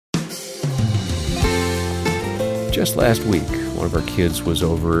Just last week, one of our kids was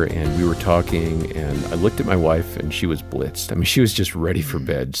over and we were talking, and I looked at my wife and she was blitzed. I mean, she was just ready for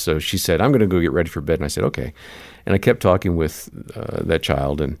bed. So she said, I'm going to go get ready for bed. And I said, okay. And I kept talking with that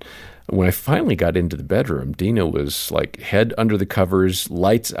child. And when I finally got into the bedroom, Dina was like head under the covers,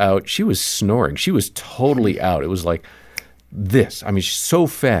 lights out. She was snoring. She was totally out. It was like this. I mean, she's so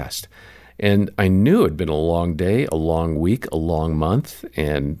fast. And I knew it had been a long day, a long week, a long month.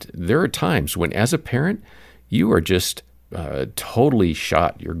 And there are times when, as a parent, you are just totally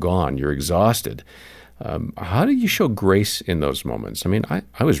shot. You're gone. You're exhausted. How do you show grace in those moments? I mean,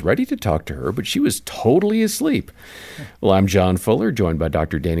 I was ready to talk to her, but she was totally asleep. Well, I'm John Fuller, joined by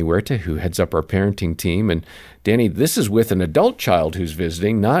Dr. Danny Huerta, who heads up our parenting team. And Danny, this is with an adult child who's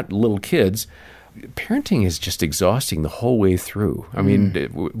visiting, not little kids. Parenting is just exhausting the whole way through. I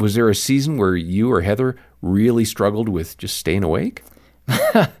mean, was there a season where you or Heather really struggled with just staying awake?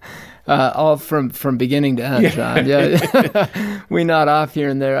 All from beginning to end, John. Yeah. We nod off here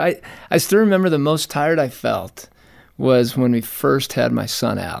and there. I still remember the most tired I felt was when we first had my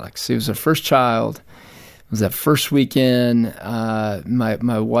son, Alex. He was our first child. It was that first weekend.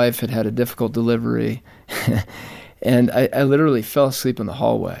 My wife had a difficult delivery, and I literally fell asleep in the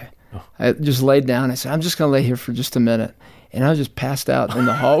hallway. Oh. I just laid down. I said, I'm just going to lay here for just a minute. And I was just passed out in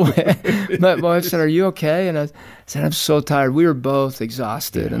the hallway. My wife said, are you okay? And I said, I'm so tired. We were both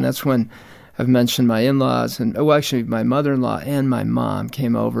exhausted. Yeah. And that's when I've mentioned my in-laws. And actually, my mother-in-law and my mom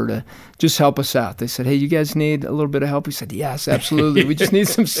came over to just help us out. They said, hey, you guys need a little bit of help? We said, yes, absolutely. We just need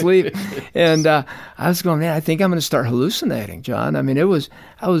some sleep. And I was going, man, I think I'm going to start hallucinating, John. I mean, I was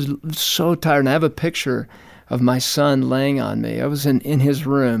so tired. And I have a picture of my son laying on me. I was in his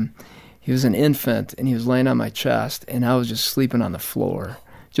room. He was an infant, and he was laying on my chest, and I was just sleeping on the floor,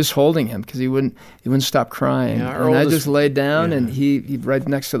 just holding him because he wouldn't stop crying. Yeah, and I just laid down, and he right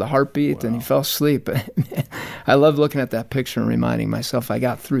next to the heartbeat, and he fell asleep. I love looking at that picture and reminding myself I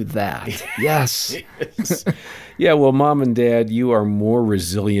got through that. Yes. Yes. Yeah, well, Mom and Dad, you are more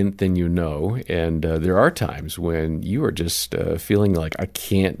resilient than you know, and there are times when you are just feeling like I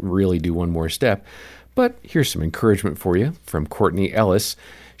can't really do one more step. But here's some encouragement for you from Courtney Ellis.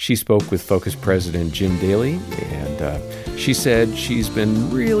 She spoke with Focus President Jim Daly, and she said she's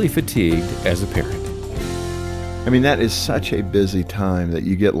been really fatigued as a parent. I mean, that is such a busy time that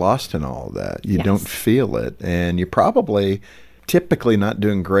you get lost in all of that. You don't feel it, and you're probably typically not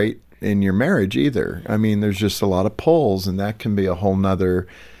doing great in your marriage either. I mean, there's just a lot of pulls, and that can be a whole nother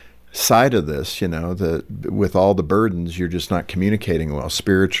side of this, that with all the burdens, you're just not communicating well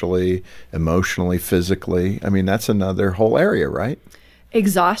spiritually, emotionally, physically. I mean, that's another whole area, right?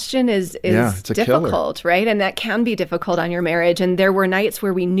 Exhaustion is difficult, right? And that can be difficult on your marriage. And there were nights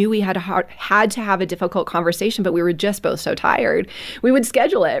where we knew we had to have a difficult conversation, but we were just both so tired. We would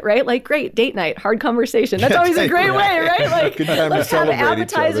schedule it, right? Like, great, date night, hard conversation. That's always a great way, right? Like, let's have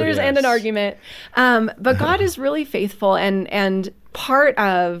appetizers and an argument. But God is really faithful, and part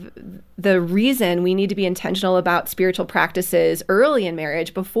of the reason we need to be intentional about spiritual practices early in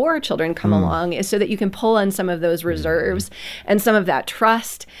marriage before children come along is so that you can pull on some of those reserves and some of that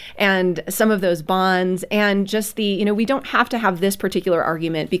trust and some of those bonds, and just we don't have to have this particular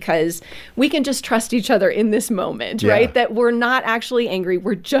argument because we can just trust each other in this moment, right? That we're not actually angry,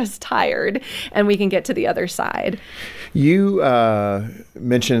 we're just tired, and we can get to the other side. You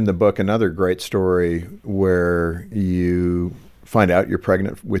mentioned in the book another great story where you find out you're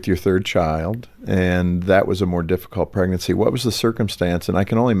pregnant with your third child, and that was a more difficult pregnancy. What was the circumstance? And I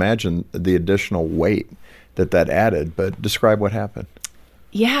can only imagine the additional weight that added, but describe what happened.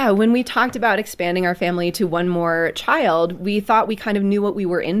 Yeah, when we talked about expanding our family to one more child, we thought we kind of knew what we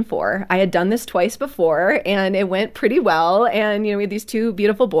were in for. I had done this twice before, and it went pretty well. And, we had these two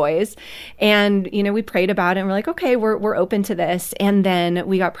beautiful boys, and, we prayed about it, and we're like, okay, we're open to this. And then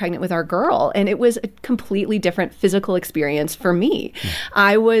we got pregnant with our girl, and it was a completely different physical experience for me.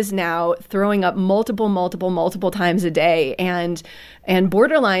 I was now throwing up multiple times a day, and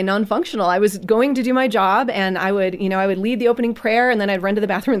borderline non-functional. I was going to do my job, and I would lead the opening prayer, and then I'd run to the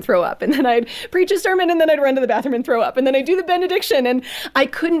bathroom and throw up, and then I'd preach a sermon, and then I'd run to the bathroom and throw up, and then I'd do the benediction, and I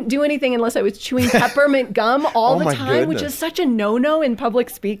couldn't do anything unless I was chewing peppermint gum all the time, which is such a no-no in public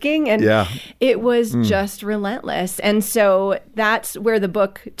speaking, and it was just relentless. And so that's where the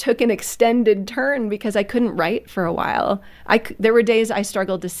book took an extended turn, because I couldn't write for a while. There were days I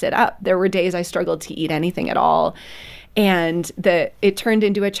struggled to sit up. There were days I struggled to eat anything at all. And it turned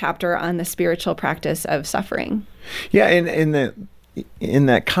into a chapter on the spiritual practice of suffering. Yeah, and in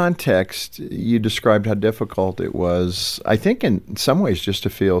that context, you described how difficult it was, I think in some ways, just to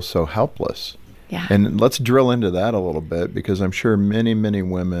feel so helpless. Yeah. And let's drill into that a little bit, because I'm sure many, many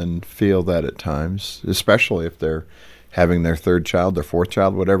women feel that at times, especially if they're having their third child, their fourth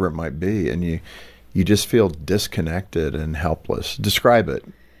child, whatever it might be, and you just feel disconnected and helpless. Describe it.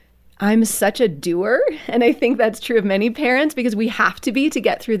 I'm such a doer, and I think that's true of many parents, because we have to be to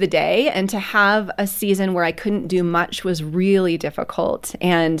get through the day, and to have a season where I couldn't do much was really difficult.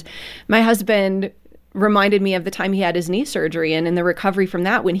 And my husband reminded me of the time he had his knee surgery and in the recovery from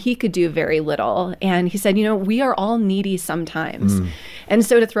that, when he could do very little. And he said, we are all needy sometimes. And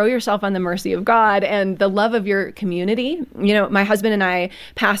so to throw yourself on the mercy of God and the love of your community, my husband and I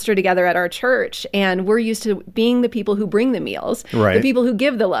pastor together at our church, and we're used to being the people who bring the meals, right, the people who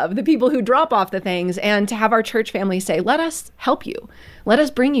give the love, the people who drop off the things, and to have our church family say, let us help you. Let us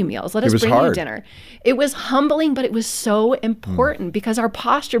bring you meals. Let us bring you dinner. It was humbling, but it was so important, because our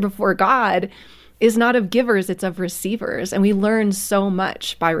posture before God is not of givers, it's of receivers. And we learn so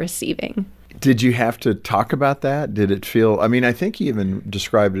much by receiving. Did you have to talk about that? Did it feel, I think you even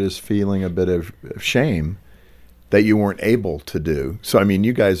described it as feeling a bit of shame that you weren't able to do. So,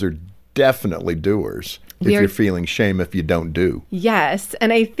 you guys are definitely doers if you're feeling shame if you don't do. Yes.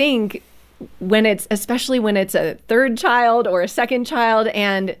 And I think especially when it's a third child or a second child,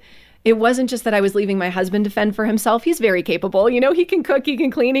 and it wasn't just that I was leaving my husband to fend for himself. He's very capable. He can cook, he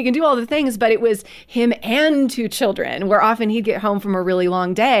can clean, he can do all the things, but it was him and 2 children, where often he'd get home from a really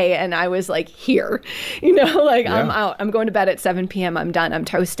long day and I was like, here, I'm out. I'm going to bed at 7 p.m. I'm done. I'm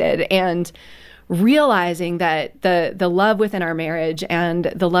toasted. And realizing that the love within our marriage and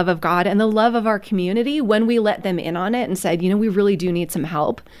the love of God and the love of our community, when we let them in on it and said, we really do need some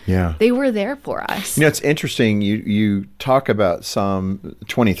help, they were there for us. It's interesting. You talk about Psalm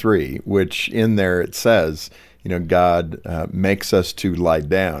 23, which in there it says, God makes us to lie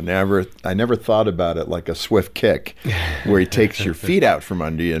down. I never thought about it like a swift kick where he takes your feet out from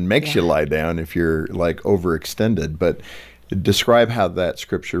under you and makes you lie down if you're like overextended. But describe how that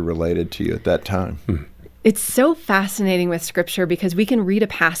scripture related to you at that time. It's so fascinating with scripture, because we can read a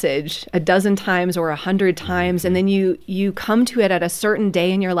passage a dozen times or 100 times, and then you come to it at a certain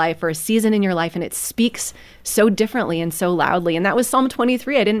day in your life or a season in your life, and it speaks so differently and so loudly. And that was Psalm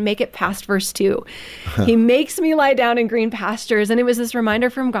 23. I didn't make it past verse 2. He makes me lie down in green pastures. And it was this reminder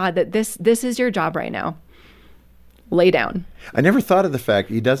from God that this is your job right now. Lay down. I never thought of the fact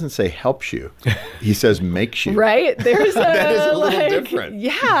he doesn't say helps you. He says makes you. Right? There's that is a little different.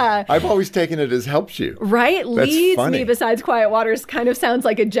 Yeah. I've always taken it as helps you. Right? That's leads funny. me besides quiet waters kind of sounds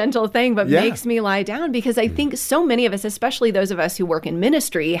like a gentle thing, but makes me lie down, because I think so many of us, especially those of us who work in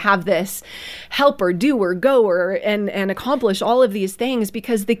ministry, have this helper, doer, goer, and accomplish all of these things,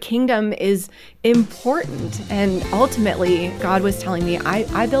 because the kingdom is important. And ultimately, God was telling me,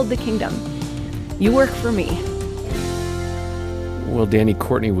 I build the kingdom. You work for me. Well, Danny,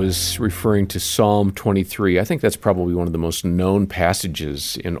 Courtney was referring to Psalm 23. I think that's probably one of the most known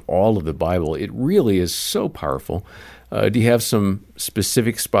passages in all of the Bible. It really is so powerful. Do you have some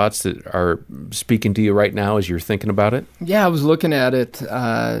specific spots that are speaking to you right now as you're thinking about it? Yeah, I was looking at it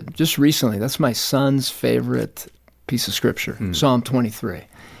just recently. That's my son's favorite piece of scripture, Psalm 23.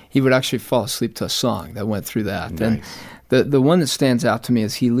 He would actually fall asleep to a song that went through that. Nice. And the one that stands out to me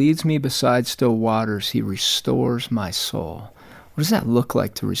is, he leads me beside still waters. He restores my soul. What does that look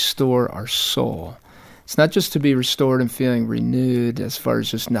like, to restore our soul? It's not just to be restored and feeling renewed as far as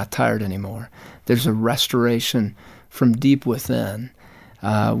just not tired anymore. There's a restoration from deep within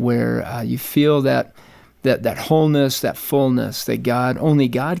where you feel that wholeness, that fullness that only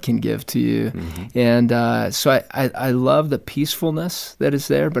God can give to you. Mm-hmm. And so I love the peacefulness that is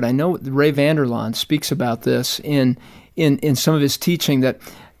there. But I know Ray Vander Laan speaks about this in some of his teaching, that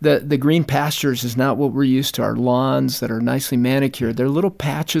the green pastures is not what we're used to, our lawns that are nicely manicured. They're little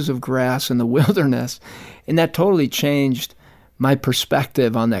patches of grass in the wilderness. And that totally changed my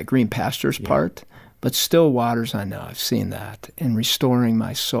perspective on that green pastures part. But still waters, I know, I've seen that. In restoring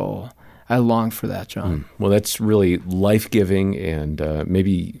my soul, I long for that, John. Well, that's really life-giving, and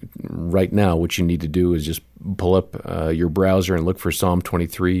maybe right now what you need to do is just pull up your browser and look for Psalm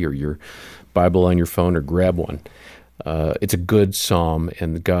 23 or your Bible on your phone, or grab one. It's a good psalm,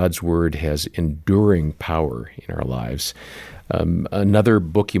 and God's Word has enduring power in our lives. Another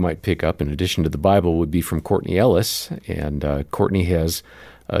book you might pick up in addition to the Bible would be from Courtney Ellis, and Courtney has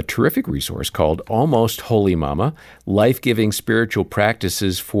a terrific resource called Almost Holy Mama, Life-Giving Spiritual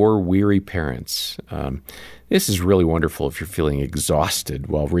Practices for Weary Parents. This is really wonderful if you're feeling exhausted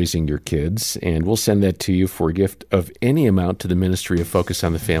while raising your kids, and we'll send that to you for a gift of any amount to the Ministry of Focus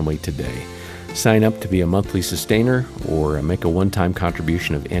on the Family today. Sign up to be a monthly sustainer or make a one-time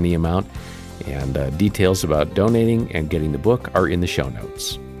contribution of any amount, and details about donating and getting the book are in the show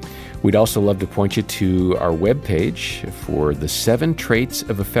notes. We'd also love to point you to our webpage for the 7 Traits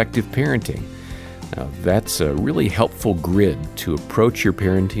of Effective Parenting. Now, that's a really helpful grid to approach your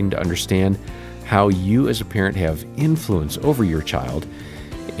parenting to understand how you as a parent have influence over your child,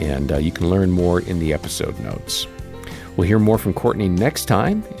 and you can learn more in the episode notes. We'll hear more from Courtney next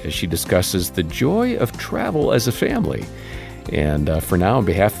time as she discusses the joy of travel as a family. And for now, on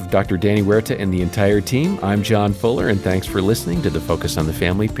behalf of Dr. Danny Huerta and the entire team, I'm John Fuller, and thanks for listening to the Focus on the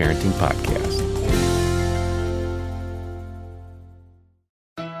Family Parenting Podcast.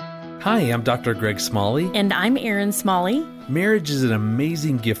 Hi, I'm Dr. Greg Smalley. And I'm Erin Smalley. Marriage is an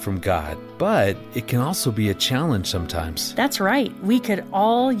amazing gift from God, but it can also be a challenge sometimes. That's right. We could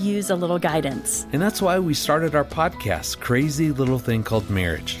all use a little guidance. And that's why we started our podcast, Crazy Little Thing Called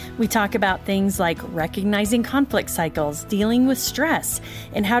Marriage. We talk about things like recognizing conflict cycles, dealing with stress,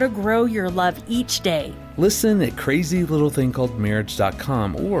 and how to grow your love each day. Listen at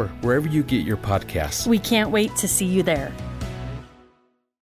crazylittlethingcalledmarriage.com or wherever you get your podcasts. We can't wait to see you there.